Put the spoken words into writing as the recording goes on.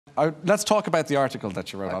Let's talk about the article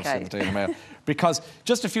that you wrote, obviously, in the Daily Mail. Because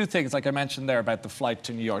just a few things, like I mentioned there, about the flight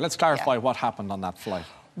to New York. Let's clarify what happened on that flight.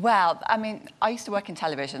 Well, I mean, I used to work in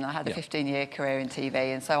television. I had a 15-year career in TV,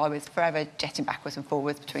 and so I was forever jetting backwards and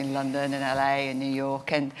forwards between London and LA and New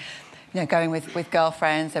York, and going with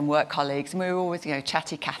girlfriends and work colleagues. And we were always,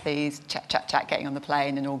 chatty Cathys, chat, getting on the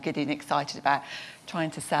plane and all giddy and excited about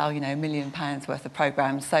trying to sell, £1 million worth of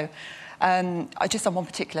programmes. So I just on one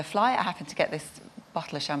particular flight, I happened to get this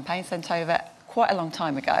bottle of champagne sent over quite a long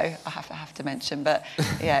time ago, I have to mention, but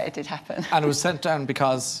yeah, it did happen. And it was sent down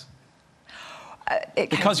because...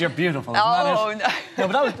 because you're beautiful, isn't that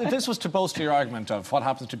it? No, but this was to bolster your argument of what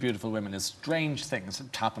happens to beautiful women is strange things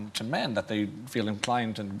that happen to men, that they feel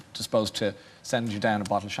inclined and disposed to send you down a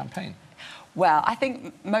bottle of champagne. Well, I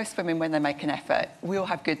think most women, when they make an effort, we all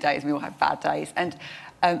have good days, we all have bad days. And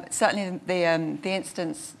certainly the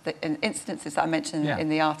instances that I mentioned in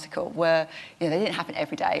the article were, they didn't happen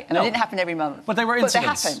every day, and they didn't happen every month. But they were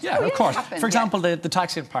incidents. But they happened. Yeah, of course. For example, the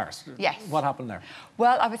taxi in Paris. Yes. What happened there?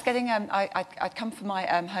 Well, I was getting... I'd come from my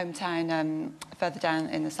hometown further down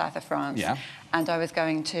in the south of France. Yeah. And I was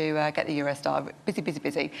going to get the Eurostar.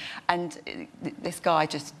 Busy. And this guy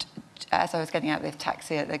just... As I was getting out of the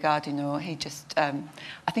taxi at the Gare du Nord, he just... I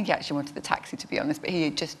think he actually wanted the taxi, to be honest, but he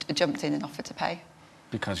just jumped in and offered to pay.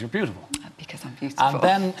 Because you're beautiful. Because I'm beautiful. And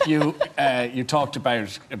then you talked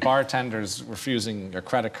about bartenders refusing your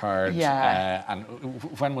credit card. Yeah. And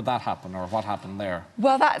when would that happen, or what happened there?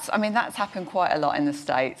 Well, that's happened quite a lot in the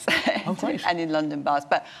States and in London bars.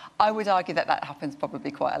 But I would argue that happens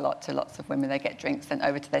probably quite a lot to lots of women. They get drinks sent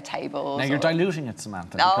over to their tables. Now, you're diluting it,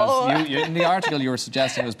 Samantha. Because in the article you were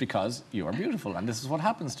suggesting it was because you are beautiful, and this is what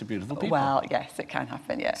happens to beautiful people. Well, yes, it can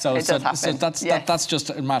happen, yeah. So it does happen. That's just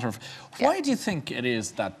a matter of... Why do you think it is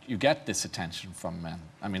that you get this attention from men?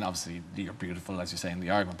 I mean, obviously, you're beautiful, as you say in the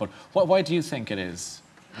argument, but why do you think it is?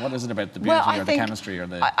 What is it about the beauty or the chemistry or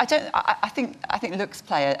the... I think looks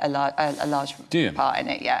play a large part in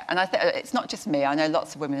it, yeah. And it's not just me. I know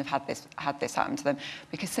lots of women have had this happen to them,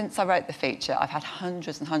 because since I wrote the feature, I've had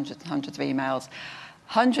hundreds and hundreds and hundreds of emails.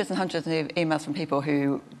 Hundreds and hundreds of emails from people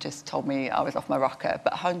who just told me I was off my rocker,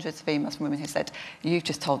 but hundreds of emails from women who said, "You've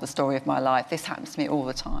just told the story of my life. This happens to me all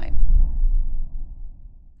the time."